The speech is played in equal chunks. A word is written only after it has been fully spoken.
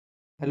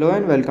Hello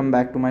and welcome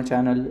back to my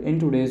channel. In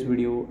today's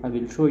video, I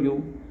will show you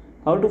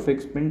how to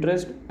fix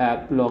Pinterest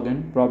app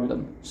login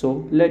problem.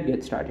 So let's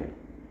get started.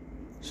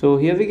 So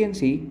here we can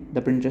see the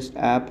Pinterest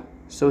app.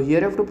 So here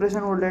you have to press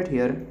and hold it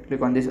here.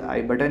 Click on this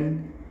I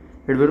button.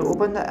 It will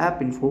open the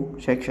app info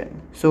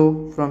section.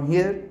 So from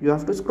here you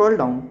have to scroll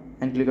down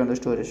and click on the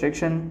storage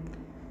section.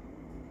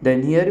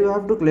 Then here you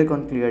have to click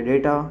on clear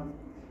data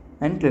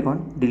and click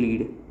on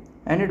delete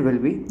and it will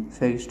be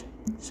fixed.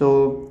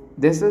 So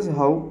this is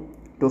how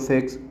to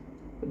fix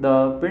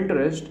the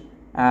Pinterest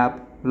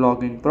app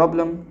login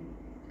problem.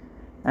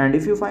 And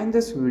if you find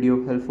this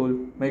video helpful,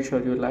 make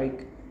sure you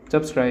like,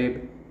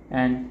 subscribe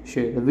and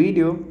share the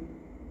video,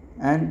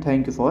 and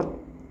thank you for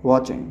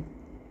watching.